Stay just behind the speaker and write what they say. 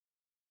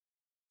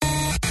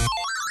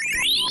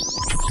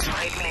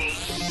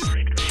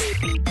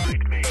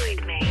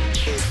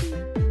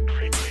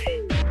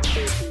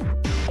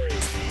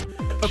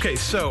Okay,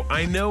 so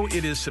I know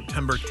it is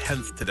September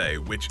 10th today,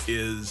 which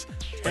is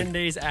 10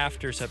 days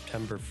after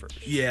September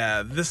 1st.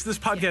 Yeah, this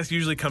podcast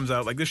usually comes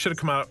out, like this should have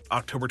come out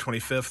October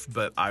 25th,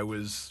 but I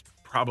was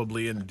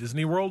probably in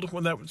Disney World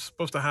when that was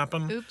supposed to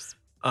happen. Oops.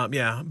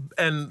 Yeah,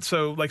 and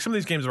so like some of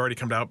these games have already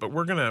come out, but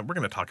we're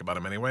gonna talk about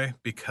them anyway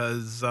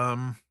because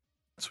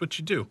that's what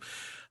you do.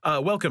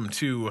 Welcome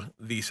to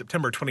the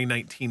September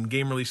 2019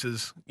 game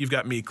releases. You've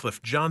got me,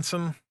 Cliff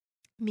Johnson.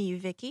 Me,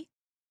 Vicky.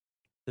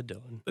 The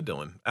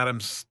Dylan.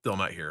 Adam's still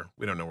not here.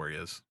 We don't know where he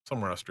is.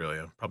 Somewhere in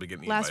Australia. Probably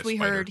getting eaten Last by a we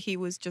spider. heard, he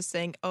was just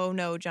saying, "Oh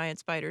no, giant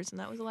spiders," and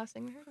that was the last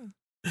thing we heard of him.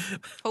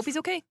 Hope he's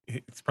okay.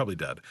 It's probably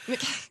dead.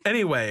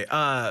 Anyway,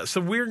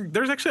 so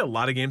there's actually a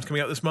lot of games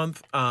coming out this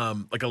month.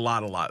 Like a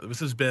lot.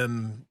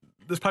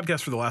 This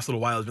podcast for the last little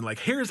while has been like,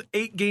 here's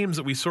 8 games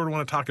that we sort of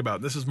want to talk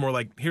about. This is more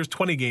like, here's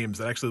 20 games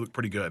that actually look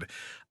pretty good.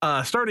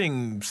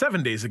 Starting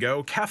 7 days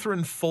ago,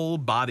 Catherine Full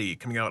Body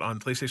coming out on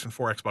PlayStation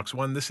 4, Xbox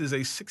One. This is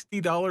a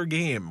 $60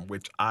 game,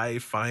 which I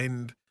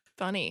find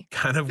funny,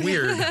 kind of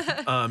weird,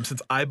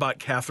 since I bought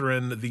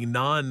Catherine the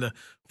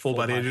non-full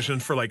body edition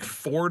for like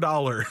 $4.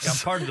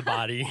 Got part of the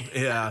body.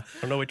 Yeah,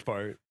 I don't know which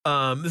part.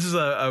 This is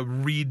a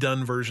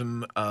redone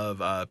version of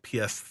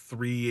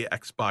PS3,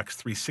 Xbox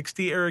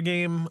 360 era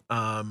game.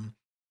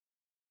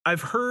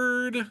 I've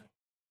heard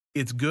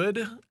it's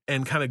good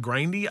and kind of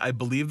grindy. I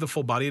believe the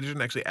full body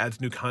edition actually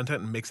adds new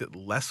content and makes it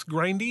less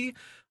grindy.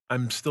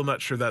 I'm still not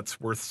sure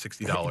that's worth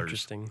 $60.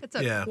 Interesting. It's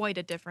quite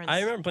a difference. I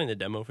remember playing the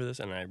demo for this,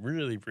 and I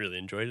really, really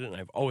enjoyed it, and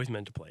I've always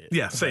meant to play it.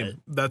 Yeah,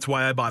 same. That's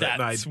why I bought it.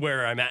 That's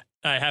where I'm at.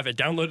 I have it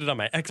downloaded on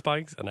my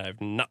Xbox, and I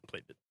have not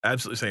played it.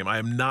 Absolutely same. I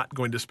am not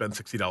going to spend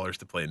 $60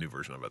 to play a new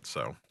version of it.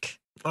 So,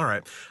 all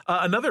right.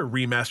 Another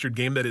remastered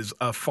game that is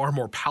a far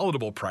more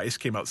palatable price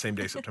came out same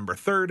day, September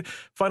 3rd.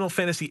 Final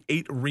Fantasy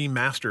VIII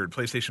Remastered,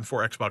 PlayStation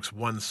 4, Xbox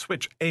One,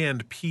 Switch,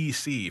 and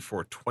PC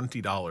for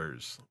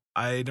 $20.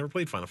 I never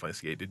played Final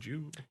Fantasy VIII. Did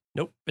you?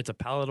 Nope. It's a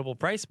palatable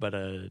price, but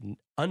an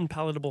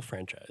unpalatable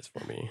franchise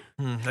for me.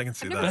 I can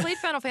see I've that. never played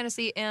Final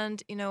Fantasy,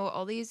 and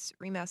all these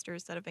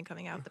remasters that have been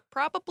coming out that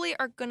probably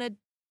are gonna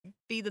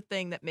be the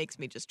thing that makes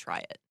me just try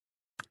it.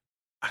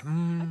 I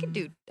could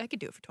do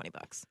it for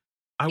 $20.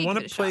 I want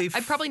to play.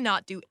 I'd probably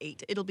not do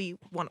 8. It'll be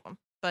one of them,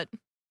 but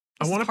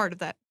this is part of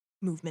that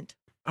movement.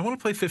 I want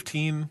to play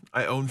 15.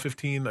 I own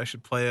 15. I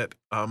should play it.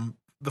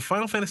 The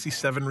Final Fantasy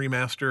VII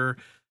remaster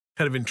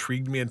kind of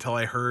intrigued me until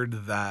I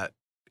heard that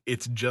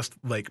it's just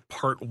like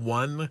part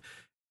 1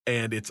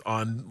 and it's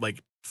on like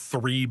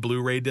 3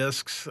 Blu-ray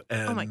discs,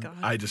 and oh my God.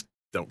 I just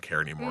don't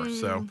care anymore.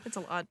 So it's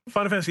a lot.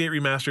 Final Fantasy VIII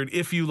Remastered.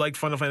 If you liked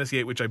Final Fantasy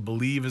VIII, which I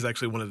believe is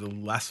actually one of the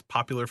less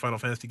popular Final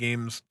Fantasy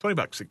games,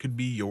 $20. It could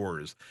be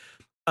yours.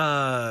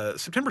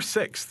 September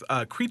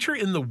 6th, Creature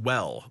in the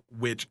Well,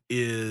 which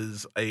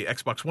is a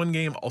Xbox One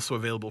game, also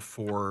available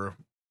for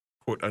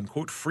quote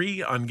unquote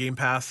free on Game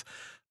Pass.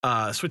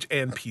 Switch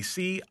and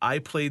PC. I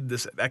played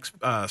this at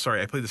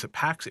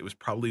PAX. It was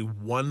probably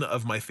one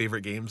of my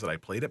favorite games that I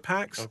played at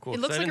PAX. Oh, cool. It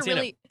looks I like didn't a see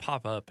really it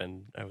pop up,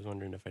 and I was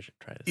wondering if I should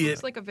try this. It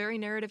looks like a very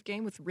narrative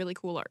game with really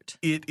cool art.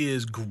 It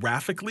is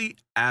graphically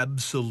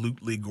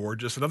absolutely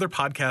gorgeous. Another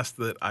podcast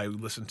that I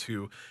listened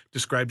to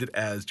described it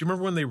as, do you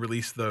remember when they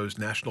released those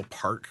national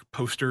park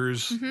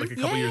posters like a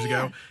couple years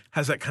ago?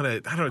 Has that kind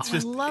of, I don't know, it's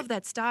just. I love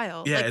that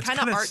style. Yeah, like it's kind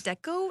of kinda Art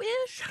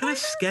Deco-ish. Kind of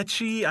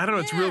sketchy. I don't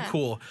know. It's real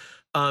cool.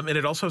 And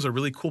it also has a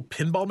really cool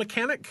pinball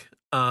mechanic.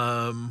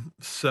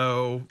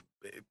 So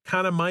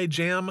kind of my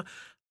jam.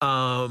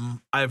 I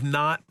have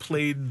not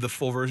played the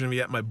full version of it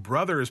yet. My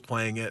brother is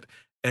playing it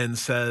and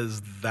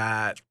says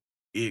that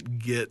it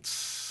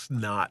gets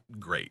not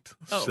great.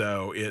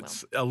 So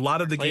it's a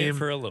lot of the game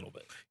for a little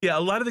bit. Yeah,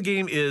 a lot of the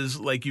game is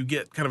like you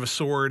get kind of a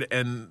sword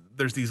and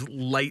there's these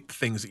light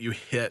things that you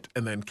hit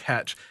and then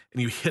catch,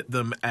 and you hit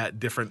them at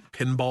different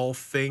pinball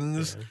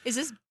things. Yeah. Is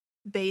this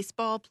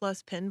baseball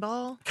plus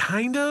pinball?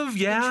 Kind of,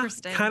 yeah.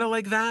 Interesting. Kind of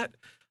like that.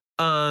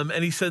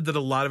 And he said that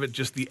a lot of it,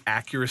 just the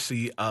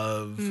accuracy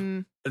of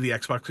the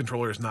Xbox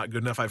controller is not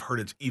good enough. I've heard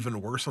it's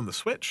even worse on the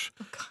Switch.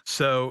 Oh, God.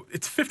 So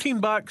it's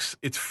 $15.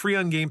 It's free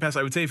on Game Pass.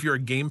 I would say if you're a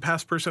Game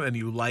Pass person and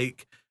you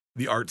like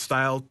the art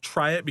style,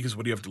 try it, because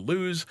what do you have to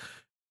lose?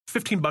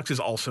 $15 is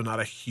also not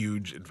a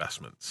huge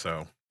investment.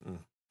 So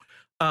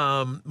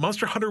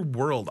Monster Hunter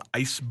World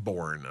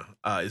Iceborne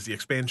is the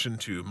expansion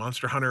to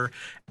Monster Hunter.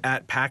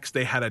 At PAX,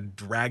 they had a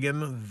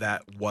dragon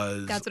that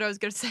was... That's what I was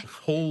going to say.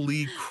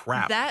 Holy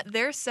crap.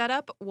 Their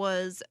setup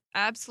was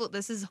absolute.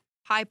 This is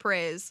high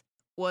praise.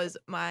 Was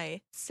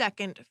my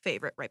second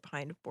favorite, right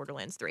behind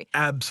Borderlands 3.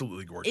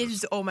 Absolutely gorgeous. It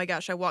was, oh my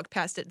gosh, I walked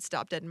past it and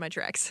stopped dead in my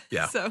tracks.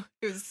 Yeah. So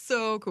it was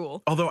so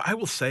cool. Although I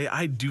will say,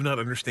 I do not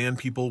understand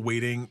people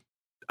waiting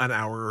an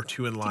hour or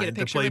two in line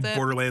to play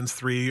Borderlands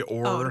 3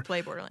 or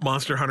play Borderlands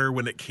Monster 3. Hunter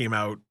when it came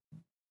out.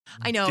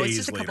 I know, it's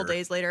just a couple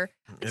days later.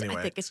 Anyway.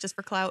 I think it's just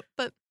for clout,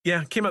 but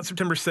yeah, came out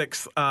September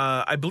 6th.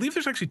 I believe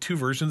there's actually 2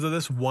 versions of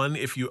this. One,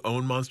 if you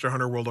own Monster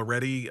Hunter World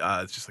already,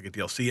 it's just like a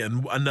DLC,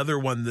 and another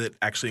one that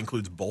actually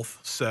includes both.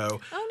 So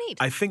oh neat.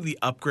 I think the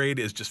upgrade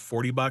is just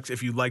 $40.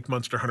 If you liked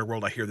Monster Hunter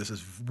World, I hear this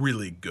is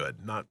really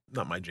good. Not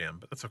my jam,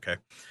 but that's okay.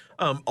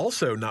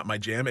 Also not my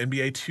jam,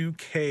 NBA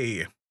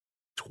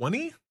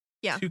 2K20?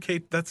 Yeah.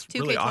 2K, that's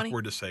really 2K20.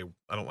 awkward to say.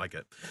 I don't like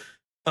it.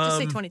 Just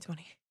say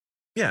 2020.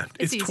 Yeah,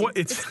 It's easy.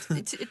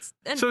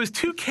 And so is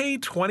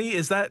 2K20,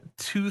 is that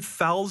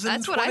 2020?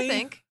 that's what I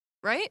think,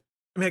 right?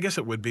 I mean, I guess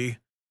it would be.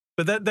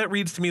 But that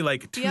reads to me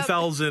like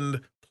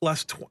 2000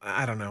 plus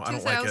I don't know. I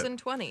don't like it.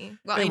 2020.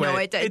 Well,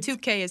 Anyway,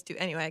 2K is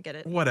anyway, I get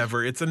it.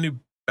 Whatever. It's a new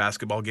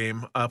basketball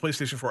game.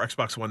 PlayStation 4,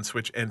 Xbox One,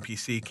 Switch, and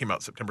PC came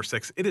out September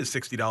 6th. It is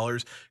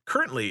 $60.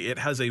 Currently, it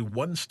has a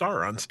 1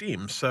 star on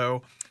Steam.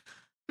 So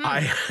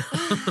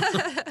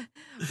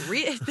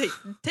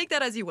Take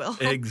that as you will.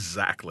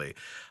 Exactly.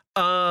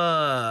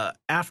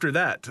 After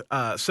that,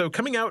 so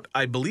coming out,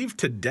 I believe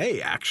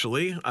today,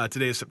 actually.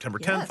 Today is September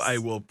 10th. Yes. I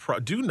will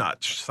do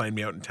not sign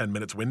me out in 10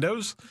 minutes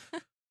Windows.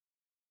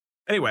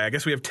 Anyway, I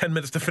guess we have 10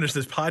 minutes to finish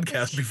this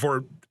podcast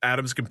before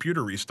Adam's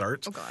computer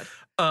restarts. Oh,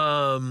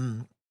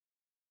 God.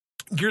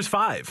 Gears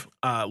 5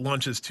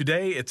 launches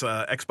today. It's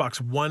a Xbox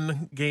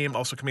One game,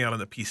 also coming out on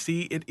the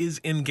PC. It is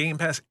in Game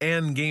Pass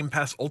and Game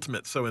Pass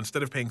Ultimate. So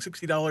instead of paying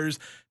 $60,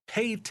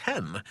 pay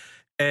 $10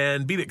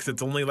 and beat it, because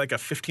it's only like a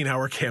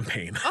 15-hour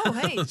campaign. Oh,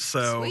 hey.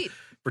 So Sweet.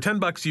 for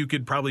 $10, you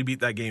could probably beat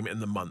that game in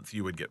the month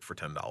you would get for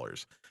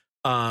 $10.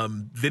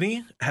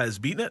 Vinny has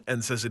beaten it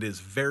and says it is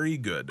very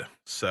good.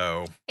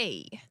 So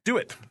Hey. do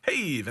it.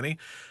 Hey, Vinny.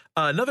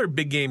 Another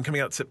big game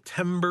coming out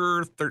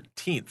September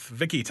 13th.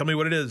 Vicky, tell me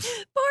what it is.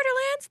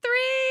 Borderlands 3.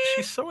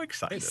 She's so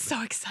excited.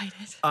 So excited.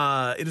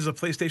 It is a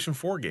PlayStation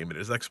 4 game. It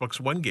is an Xbox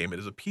One game. It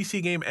is a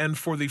PC game. And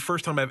for the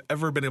first time I've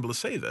ever been able to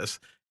say this,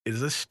 it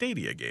is a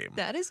Stadia game.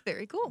 That is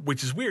very cool.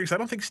 Which is weird because I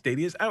don't think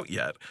Stadia is out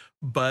yet.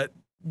 But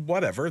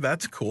whatever,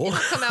 that's cool. It'll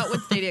come out when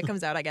Stadia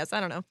comes out, I guess.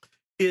 I don't know.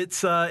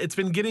 It's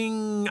been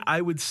getting,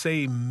 I would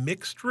say,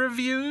 mixed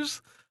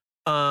reviews.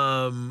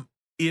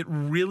 It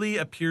really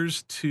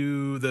appears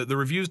to the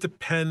reviews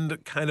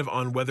depend kind of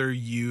on whether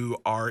you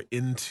are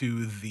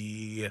into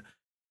the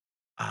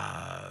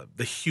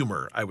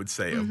humor, I would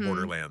say, of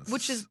Borderlands,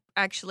 Which is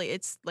actually,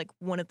 it's like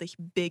one of the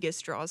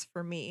biggest draws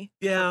for me.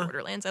 Yeah. For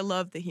Borderlands. I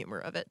love the humor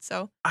of it.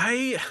 So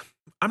I'm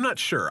not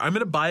sure. I'm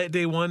going to buy it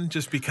day one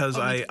just because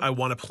Oh, me too. I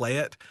want to play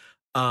it.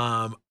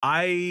 I'm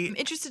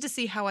interested to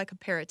see how I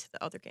compare it to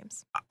the other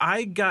games.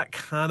 I got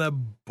kind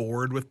of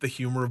bored with the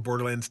humor of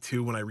Borderlands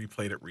 2 when I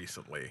replayed it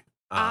recently.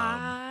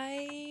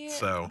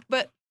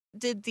 But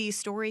did the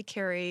story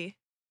carry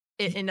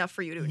it enough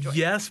for you to enjoy?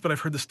 Yes, but I've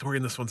heard the story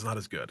in this one's not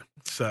as good.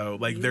 So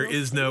like We there will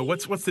is no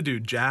see. what's the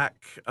dude Jack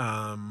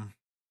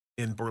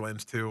in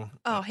Borderlands 2?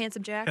 Oh,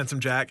 Handsome Jack. Handsome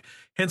Jack.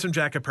 Handsome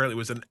Jack apparently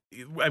was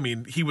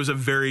he was a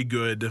very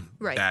good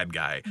Right. bad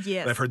guy.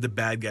 Yes. But I've heard the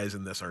bad guys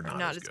in this are not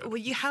as good.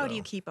 Well, how do So,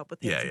 you keep up with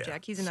Yeah, Handsome yeah.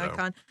 Jack? He's an So-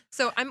 icon.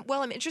 So I'm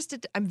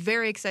interested. I'm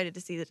very excited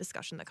to see the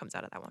discussion that comes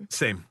out of that one.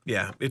 Same.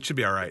 Yeah, it should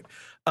be all right.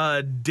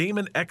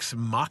 Damon X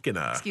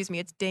Machina. Excuse me,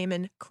 it's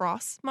Damon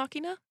Cross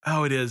Machina.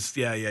 Oh, it is.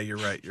 Yeah, you're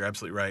right. You're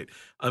absolutely right.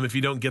 If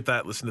you don't get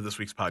that, listen to this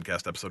week's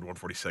podcast, episode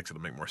 146.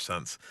 It'll make more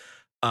sense.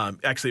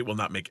 Actually, it will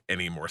not make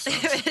any more sense.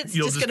 It's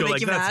You'll just just gonna go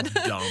make like, you that's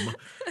mad."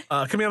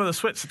 dumb. Coming out on the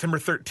Switch, September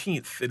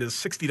 13th. It is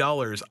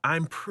 $60.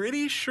 I'm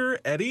pretty sure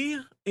Eddie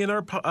in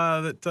our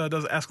that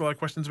does Ask a Lot of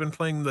Questions has been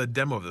playing the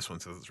demo of this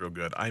one, says it's real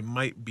good. I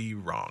might be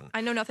wrong.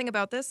 I know nothing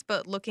about this,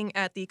 but looking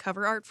at the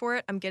cover art for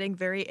it, I'm getting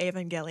very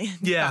Evangelion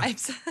Yeah.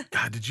 vibes.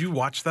 God, did you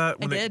watch that?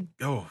 I did.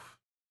 Oh,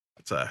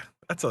 that's a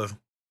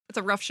It's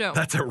a rough show.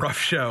 that's a rough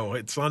show.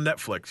 It's on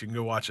Netflix. You can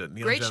go watch it.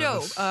 Neil Great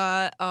show. Genesis.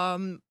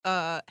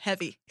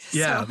 Heavy.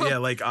 Yeah, So- yeah.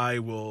 Like I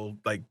will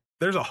like.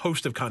 There's a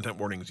host of content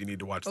warnings. You need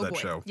to watch Oh, that boy.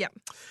 show. Yeah.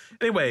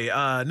 Anyway,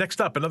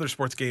 next up, another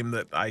sports game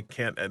that I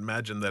can't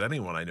imagine that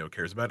anyone I know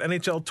cares about.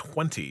 NHL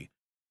 20.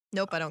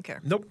 Nope, I don't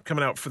care. Nope,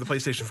 coming out for the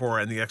PlayStation 4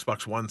 and the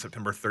Xbox One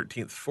September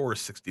 13th for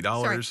 $60.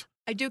 Sorry.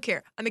 I do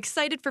care. I'm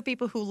excited for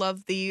people who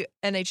love the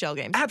NHL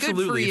games.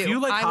 Absolutely. Good for you. If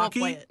you like I hockey,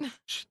 won't play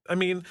it. I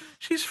mean,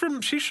 she's from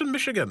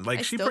Michigan. Like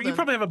I you still don't.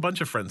 probably have a bunch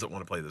of friends that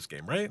want to play this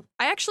game, right?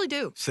 I actually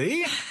do.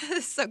 See?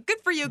 So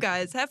good for you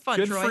guys. Have fun,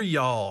 Good Troy. for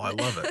y'all. I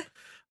love it.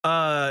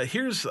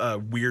 Here's a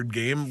weird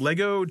game.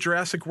 Lego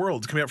Jurassic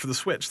World's coming out for the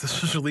Switch.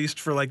 This was released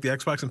for like the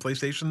Xbox and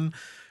PlayStation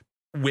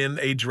when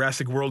a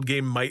Jurassic World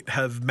game might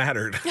have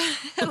mattered.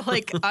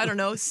 Like, I don't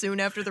know, soon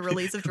after the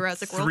release of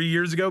Jurassic World. 3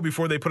 years ago,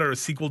 before they put out a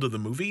sequel to the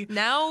movie.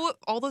 Now,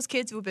 all those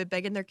kids who have been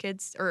begging their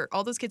kids, or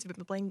all those kids who've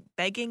been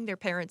begging their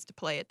parents to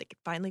play it, they can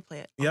finally play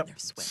it on Yep. their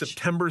Switch.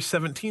 September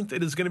 17th,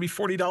 it is going to be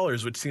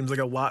 $40, which seems like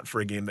a lot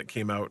for a game that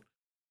came out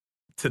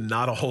to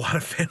not a whole lot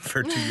of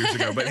fanfare 2 years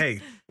ago. But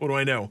hey, what do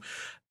I know?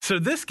 So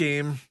this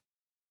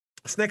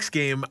next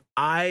game,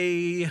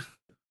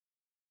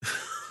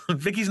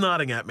 Vicky's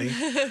nodding at me.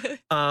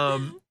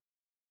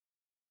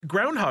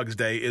 Groundhog's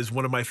Day is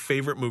one of my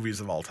favorite movies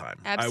of all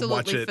time. I watch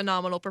Absolutely it.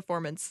 phenomenal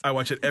performance. I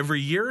watch it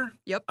every year.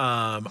 Yep.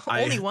 I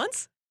Only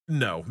once?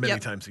 no, many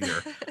Yep. times a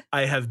year.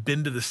 I have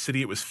been to the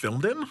city it was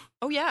filmed in.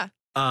 Oh, yeah.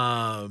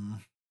 I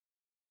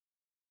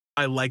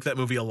like that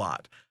movie a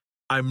lot.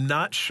 I'm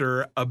not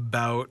sure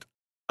about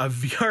a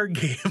VR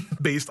game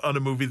based on a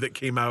movie that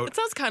came out It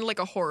sounds kind of like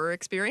a horror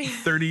experience.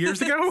 30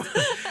 years ago.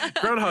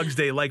 Groundhog's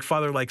Day, Like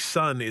Father, Like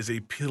Son, is a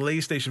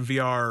PlayStation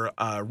VR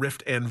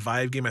Rift and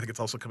Vive game. I think it's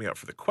also coming out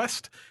for the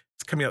Quest.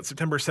 It's coming out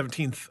September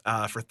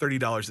 17th for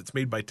 $30. It's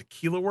made by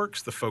Tequila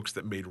Works, the folks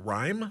that made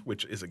Rhyme,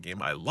 which is a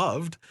game I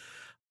loved.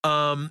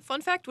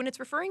 Fun fact, when it's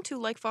referring to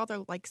Like Father,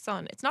 Like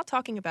Son, it's not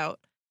talking about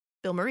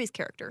Bill Murray's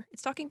character.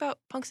 It's talking about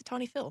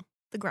Punxsutawney Phil,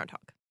 the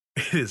groundhog.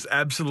 It is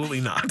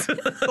absolutely not. But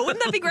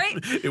wouldn't that be great?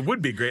 It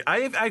would be great.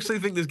 I actually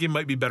think this game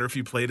might be better if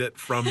you played it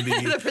from the,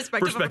 The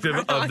perspective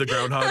of the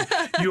groundhog.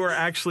 You are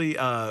actually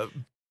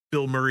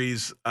Bill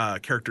Murray's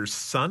character's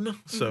son.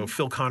 So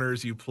Phil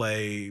Connors, you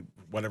play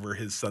whatever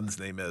his son's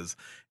name is.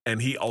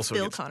 And he also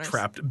Bill gets Connors.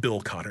 trapped.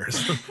 Bill Connors.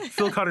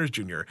 Phil Connors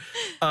Jr.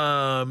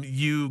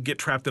 You get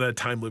trapped in a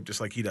time loop just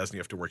like he does, and you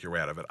have to work your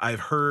way out of it. I've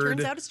heard.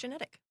 Turns out it's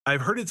genetic.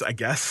 I've heard it's, I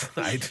guess,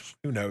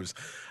 who knows?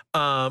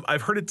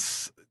 I've heard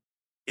it's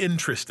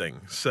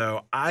interesting.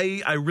 So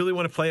I really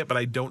want to play it, but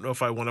I don't know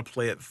if I want to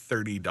play it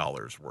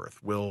 $30 worth.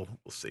 We'll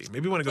see.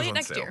 Maybe when it goes Play it on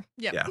next sale. year.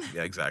 Yep.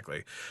 Yeah,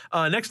 exactly.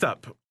 Next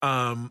up,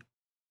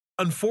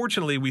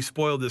 unfortunately, we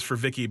spoiled this for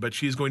Vicky, but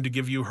she's going to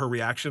give you her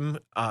reaction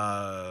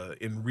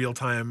in real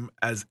time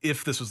as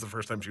if this was the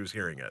first time she was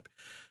hearing it.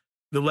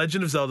 The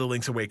Legend of Zelda: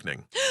 Link's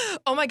Awakening.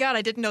 Oh my God,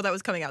 I didn't know that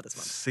was coming out this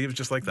month. See, it was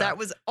just like that. That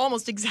was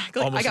almost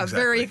exactly. Almost I got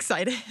exactly. very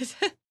excited.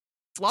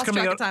 Lost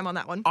coming track out of time on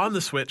that one. On the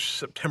Switch,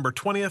 September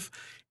 20th.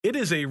 It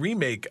is a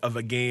remake of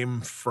a game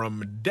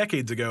from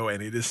decades ago,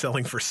 and it is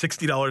selling for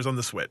 $60 on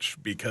the Switch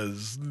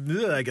because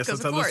I guess that's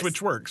Because how of the course.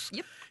 Switch works.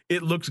 Yep.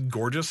 It looks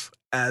gorgeous,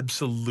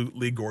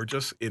 absolutely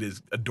gorgeous. It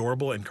is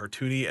adorable and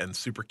cartoony and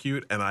super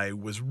cute, and I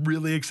was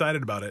really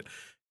excited about it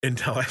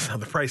until I saw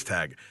the price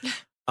tag.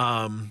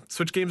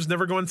 Switch games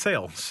never go on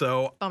sale,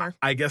 so Bummer.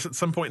 I guess at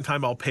some point in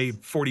time I'll pay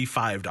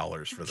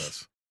 $45 for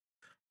this.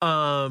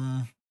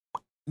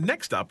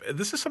 Next up,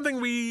 this is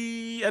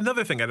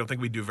another thing I don't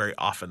think we do very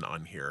often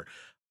on here.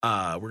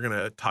 We're going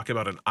to talk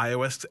about an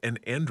iOS and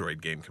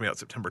Android game coming out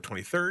September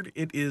 23rd.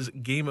 It is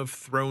Game of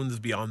Thrones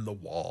Beyond the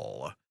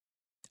Wall.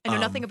 I know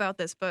nothing about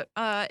this, but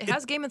it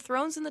has Game of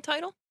Thrones in the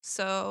title,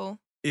 so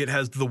It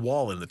has The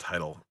Wall in the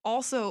title.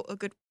 also a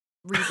good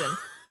reason.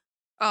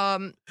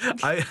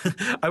 I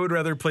would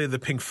rather play the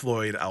Pink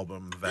Floyd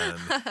album than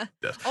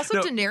this. Also,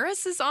 No,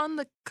 Daenerys is on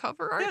the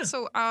cover art. Yeah.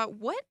 So,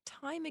 what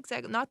time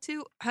exactly? Not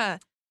to.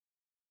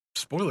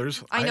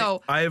 spoilers. I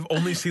know. I have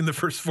only seen the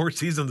first 4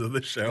 seasons of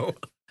this show.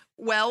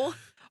 Well,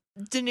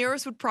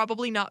 Daenerys would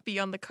probably not be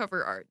on the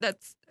cover art.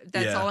 That's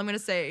Yeah. all I'm going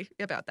to say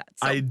about that.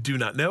 So, I do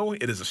not know.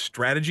 It is a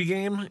strategy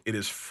game. It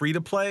is free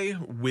to play,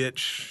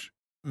 which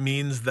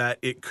means that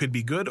it could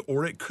be good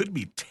or it could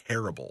be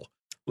terrible.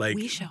 Like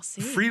we shall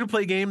see. free to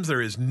play games, there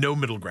is no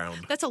middle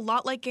ground. That's a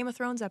lot like Game of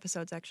Thrones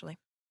episodes, actually.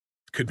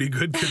 Could be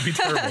good, could be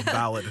terrible.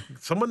 Valid.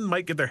 Someone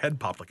might get their head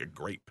popped like a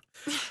grape.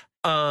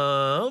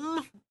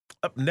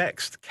 Up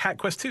next, Cat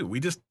Quest 2.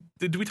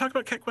 Did we talk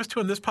about Cat Quest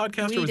 2 on this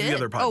podcast, or was it the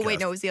other podcast? Oh, wait,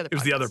 no, it was the other podcast. It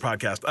was the other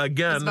podcast.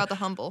 Again, It's about the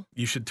Humble.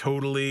 you should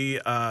totally,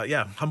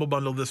 Humble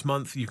Bundle this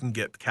month. You can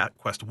get Cat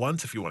Quest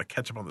once if you want to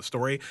catch up on the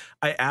story.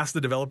 I asked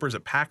the developers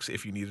at PAX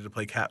if you needed to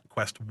play Cat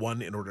Quest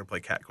 1 in order to play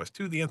Cat Quest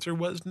 2. The answer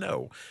was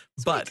no.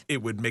 But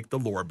it would make the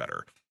lore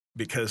better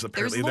because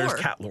apparently there's lore,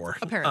 cat lore.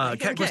 apparently.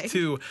 Cat Okay. Quest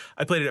 2,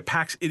 I played it at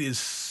PAX. It is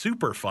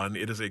super fun.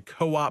 It is a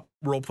co-op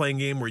role-playing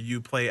game where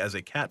you play as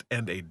a cat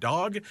and a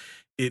dog.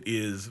 It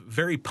is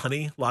very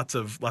punny, lots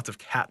of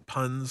cat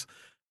puns.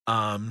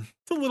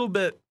 It's a little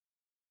bit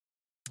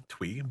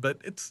twee,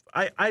 but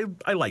I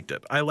liked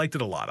it. I liked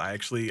it a lot. I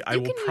will You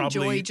can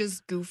probably enjoy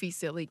just goofy,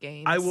 silly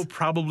games. I will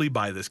probably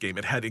buy this game.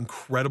 It had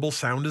incredible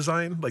sound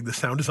design. Like the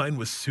sound design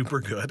was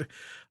super good.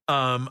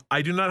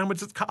 I do not know how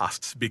much it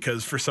costs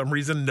because for some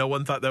reason no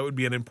one thought that would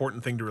be an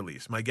important thing to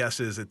release. My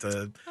guess is it's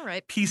a All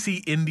right.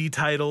 PC indie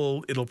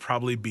title. It'll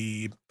probably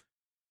be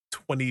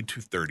 $20 to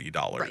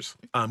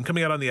 $30.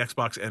 Coming out on the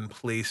Xbox and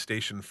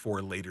PlayStation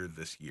 4 later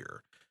this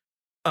year.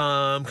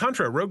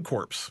 Contra Rogue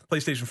Corps,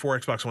 PlayStation 4,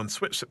 Xbox One,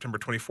 Switch, September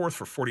 24th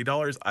for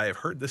 $40. I have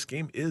heard this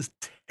game is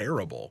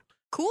terrible.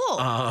 Cool.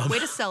 Way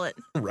to sell it.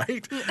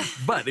 Right?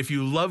 But if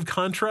you love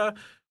Contra,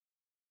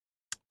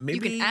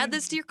 maybe you can add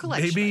this to your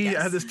collection. Maybe I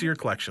guess. add this to your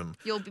collection.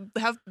 You'll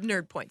have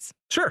nerd points.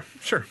 Sure.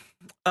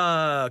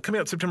 Coming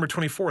out September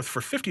 24th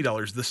for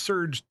 $50, The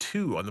Surge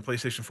 2 on the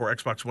PlayStation 4,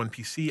 Xbox One,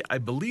 PC. I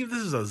believe this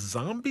is a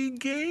zombie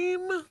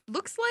game.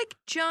 Looks like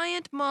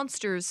giant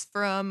monsters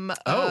from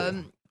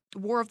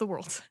War of the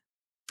Worlds.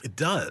 It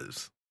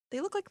does. They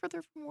look like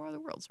they're from War of the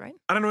Worlds, right?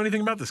 I don't know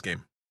anything about this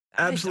game.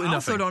 Absolutely I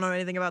nothing. also don't know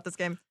anything about this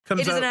game.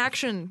 Comes It is out- an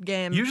action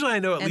game. Usually I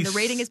know at and least. the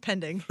rating is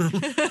pending.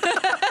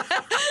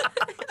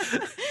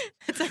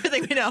 That's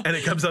everything we know. And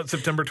it comes out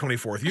September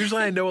 24th.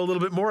 Usually I know a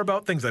little bit more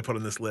about things I put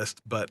on this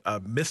list, but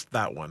missed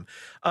that one.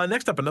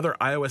 Next up, another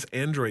iOS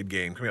Android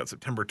game coming out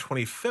September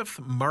 25th,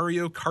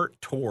 Mario Kart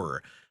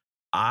Tour.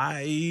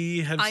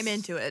 I'm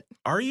into it.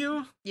 Are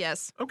you?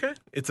 Yes. Okay.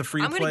 It's a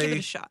free to I'm going to give it play.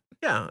 a shot.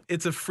 Yeah,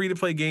 it's a free to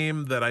play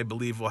game that I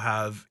believe will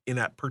have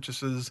in-app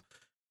purchases.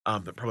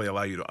 that probably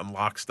allow you to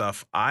unlock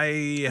stuff.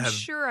 I I'm have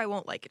sure I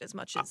won't like it as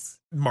much as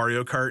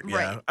Mario Kart.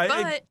 Yeah, right,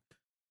 but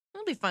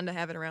it'll be fun to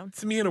have it around.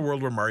 to me, in a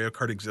world where Mario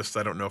Kart exists,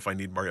 I don't know if I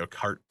need Mario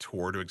Kart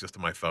Tour to exist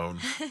on my phone.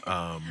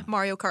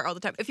 Mario Kart all the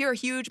time. If you're a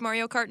huge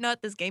Mario Kart nut,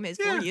 this game is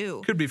for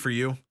you. Could be for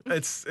you.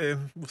 It's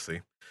we'll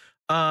see.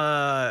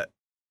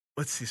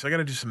 Let's see. So I got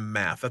to do some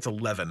math. That's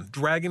 11.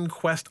 Dragon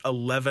Quest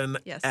 11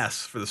 Yes.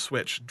 S for the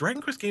Switch.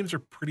 Dragon Quest games are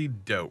pretty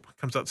dope.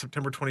 Comes out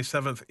September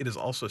 27th. It is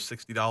also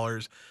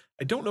 $60.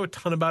 I don't know a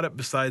ton about it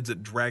besides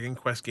that Dragon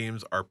Quest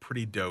games are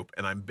pretty dope,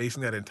 and I'm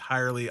basing that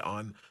entirely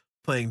on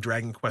playing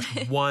Dragon Quest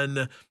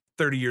 1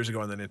 30 years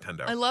ago on the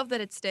Nintendo. I love that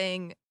it's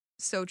staying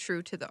so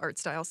true to the art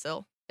style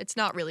still. It's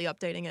not really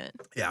updating it.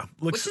 Yeah,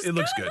 Which is it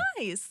looks kinda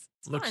good. Nice.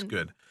 It's Looks fun.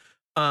 good.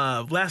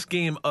 Last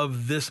game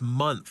of this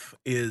month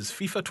is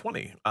FIFA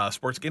 20, a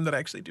sports game that I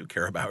actually do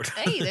care about.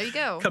 Hey, there you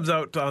go. Comes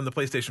out on the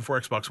PlayStation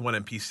 4, Xbox One,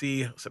 and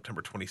PC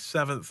September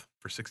 27th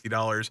for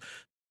 $60.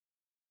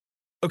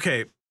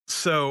 Okay,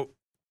 so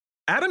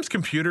Adam's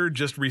computer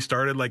just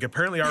restarted. Like,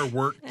 apparently our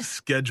work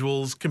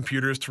schedules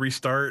computers to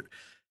restart,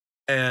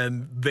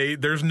 and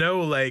there's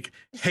no like,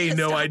 hey,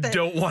 no, Stop I it.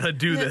 don't want to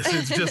do this.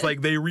 It's just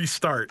like they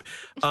restart.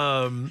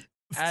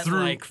 At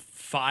like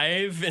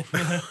 5.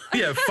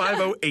 yeah,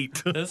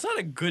 5:08. That's not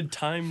a good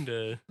time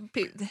to.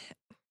 Pe-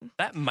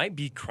 That might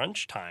be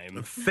crunch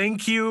time.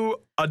 Thank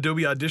you,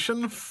 Adobe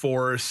Audition,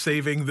 for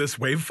saving this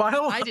WAV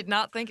file. I did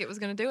not think it was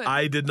going to do it.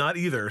 I did not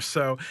either.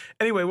 So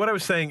anyway, what I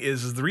was saying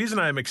is the reason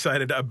I'm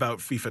excited about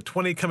FIFA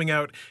 20 coming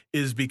out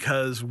is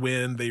because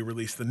when they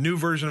released the new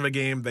version of a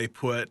game, they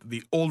put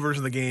the old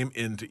version of the game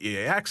into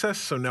EA Access.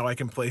 So now I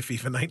can play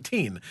FIFA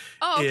 19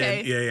 Oh,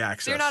 okay. in EA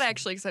Access. So you're not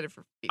actually excited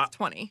for FIFA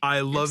 20. I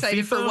You're love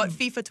excited FIFA. for what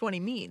FIFA 20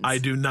 means. I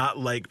do not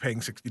like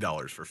paying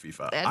 $60 for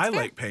FIFA. That's I fair.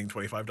 like paying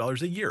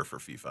 $25 a year for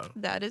FIFA.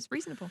 That is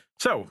reasonable.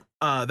 So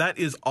that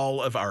is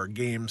all of our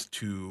games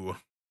to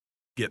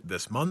get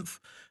this month.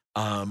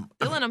 Dylan,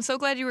 I'm so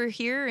glad you were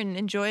here and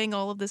enjoying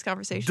all of this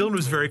conversation. Dylan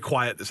was very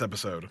quiet this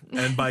episode,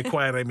 and by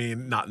quiet I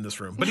mean not in this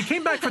room. But he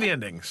came back for the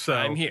ending, so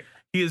I'm here.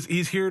 He's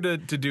here to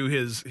do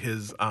his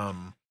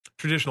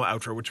traditional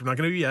outro, which we're not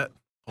going to do yet.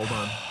 Hold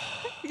on.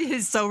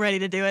 He's so ready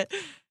to do it.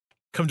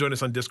 Come join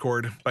us on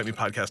Discord,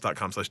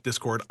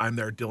 bitemepodcast.com/Discord. I'm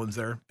there. Dylan's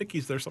there.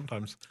 Vicky's there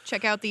sometimes.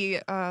 Check out the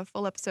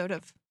full episode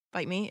of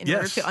Bite Me in Yes.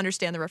 order to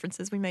understand the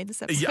references we made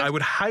this episode. Yeah, I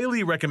would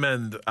highly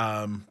recommend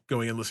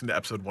going and listening to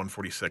episode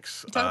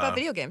 146. Talk about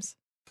video games.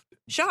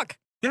 Shock.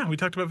 Yeah, we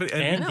talked about it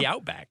And the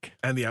Outback.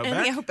 and the Outback.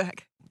 And the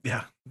Outback.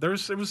 Yeah, it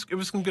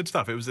was some good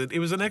stuff. It was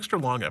an extra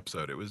long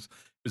episode. It was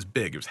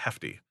big. It was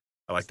hefty.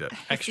 I liked it.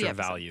 Extra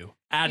episode. value. you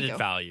Added go.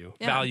 value.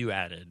 Yeah. Value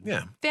added.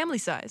 Yeah. Family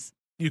size.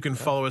 You can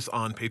follow us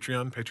on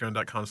Patreon,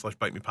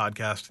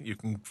 patreon.com/bitemepodcast. You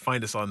can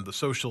find us on the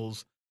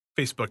socials,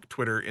 Facebook,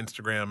 Twitter,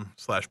 Instagram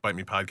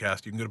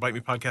 /bitemepodcast. You can go to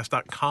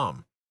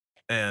bitemepodcast.com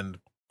and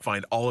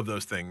find all of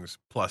those things,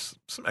 plus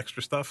some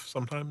extra stuff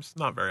sometimes,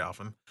 not very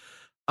often.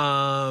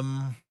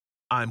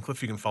 I'm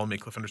Cliff. You can follow me,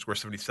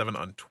 Cliff_77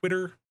 on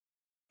Twitter.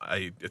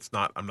 I'm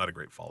not a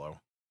great follow.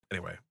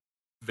 Anyway,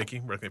 Vicky,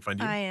 where can they find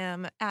you? I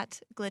am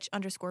at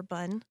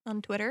glitch_bun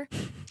on Twitter.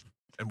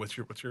 And what's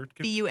your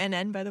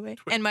BUNN, by the way.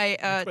 Twitch. And my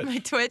Twitch. my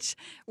Twitch,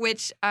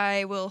 which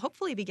I will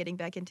hopefully be getting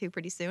back into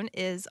pretty soon,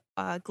 is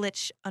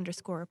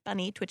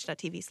glitch_bunny,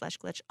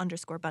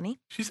 twitch.tv/glitch_bunny.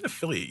 She's an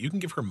affiliate. You can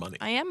give her money.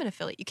 I am an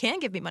affiliate. You can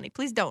give me money.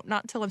 Please don't.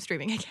 Not until I'm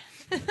streaming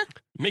again.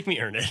 Make me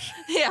earn it.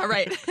 Yeah,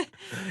 right.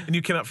 And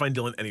you cannot find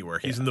Dylan anywhere.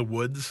 He's in the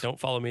woods. Don't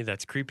follow me.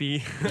 That's creepy.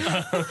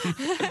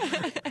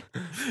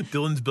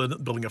 Dylan's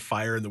building a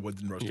fire in the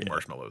woods and roasting Yeah.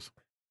 marshmallows.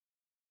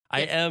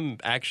 I am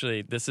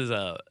actually. This is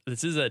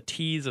a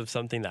tease of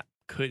something that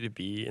could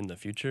be in the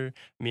future.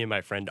 Me and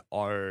my friend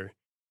are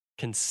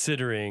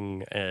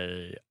considering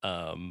a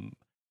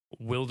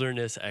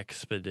wilderness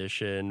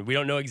expedition. We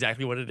don't know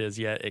exactly what it is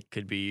yet. It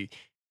could be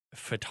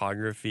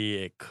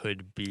photography. It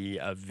could be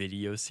a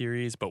video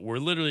series. But we're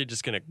literally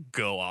just gonna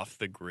go off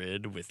the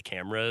grid with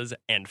cameras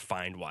and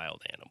find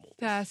wild animals.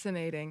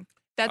 Fascinating.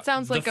 That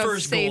sounds like the a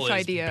first safe goal is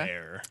idea.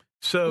 bear.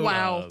 So,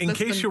 Wow. in That's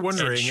case been- you're And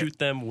wondering, shoot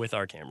them with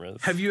our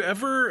cameras. have you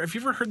ever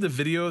heard the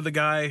video of the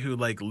guy who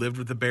like lived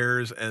with the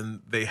bears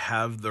and they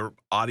have the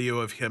audio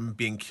of him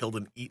being killed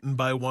and eaten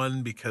by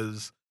one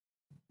because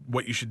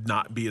what you should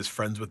not be is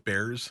friends with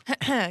bears?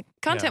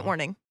 Content Yeah.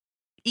 warning.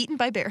 Eaten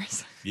by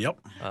bears. Yep.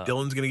 Uh,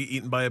 Dylan's going to get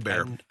eaten by a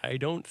bear. I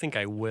don't think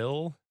I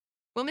will.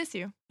 We'll miss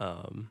you.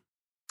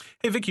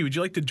 Hey, Vicky, would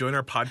you like to join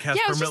our podcast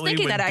Yeah, I was just permanently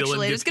thinking when that Dylan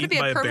actually. gets There's going to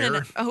eaten be a by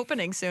permanent bear?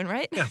 opening soon,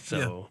 right? Yeah, So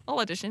yeah. I'll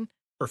audition.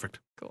 Perfect.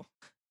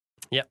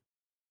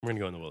 we're gonna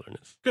go in the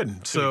wilderness.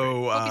 Good.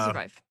 So, Hope you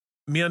survive.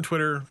 me on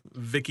Twitter,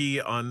 Vicky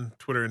on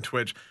Twitter and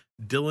Twitch,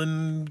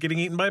 Dylan getting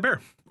eaten by a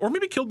bear or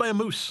maybe killed by a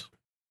moose.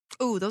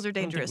 Ooh, those are I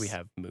don't think dangerous. we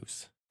have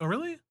moose. Oh,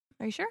 really?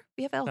 Are you sure?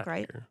 We have elk, Not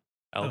right? here.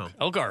 Elk.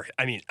 Oh.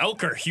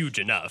 Elk are huge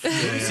enough.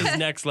 Moose is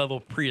next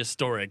level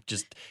prehistoric,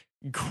 just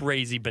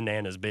crazy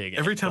bananas big.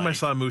 Every time I Like,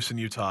 saw a moose in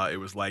Utah, it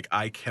was like,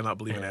 I cannot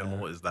believe an Yeah.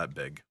 animal is that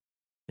big.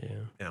 Yeah.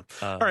 Yeah.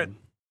 All right.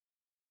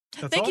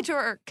 That's Thank all? you to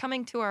our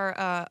coming to our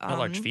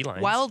large felines.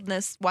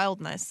 wildness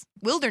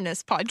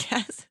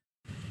podcast.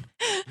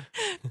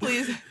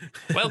 Please.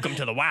 Welcome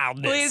to the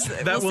wildness. Please.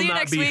 That we'll will see you not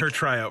next be week. her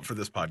tryout for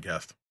this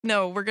podcast.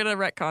 No, we're going to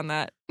retcon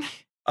that.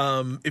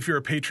 If you're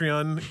a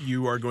Patreon,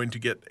 you are going to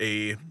get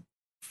a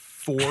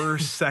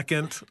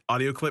 4-second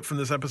audio clip from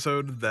this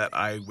episode that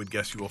I would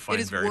guess you will find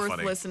It is very worth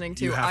funny. listening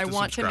You to. have I to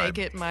want to subscribe.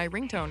 make it my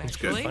ringtone, It's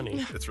good. actually.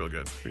 Funny. It's real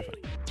good. Pretty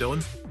funny.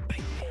 Dylan?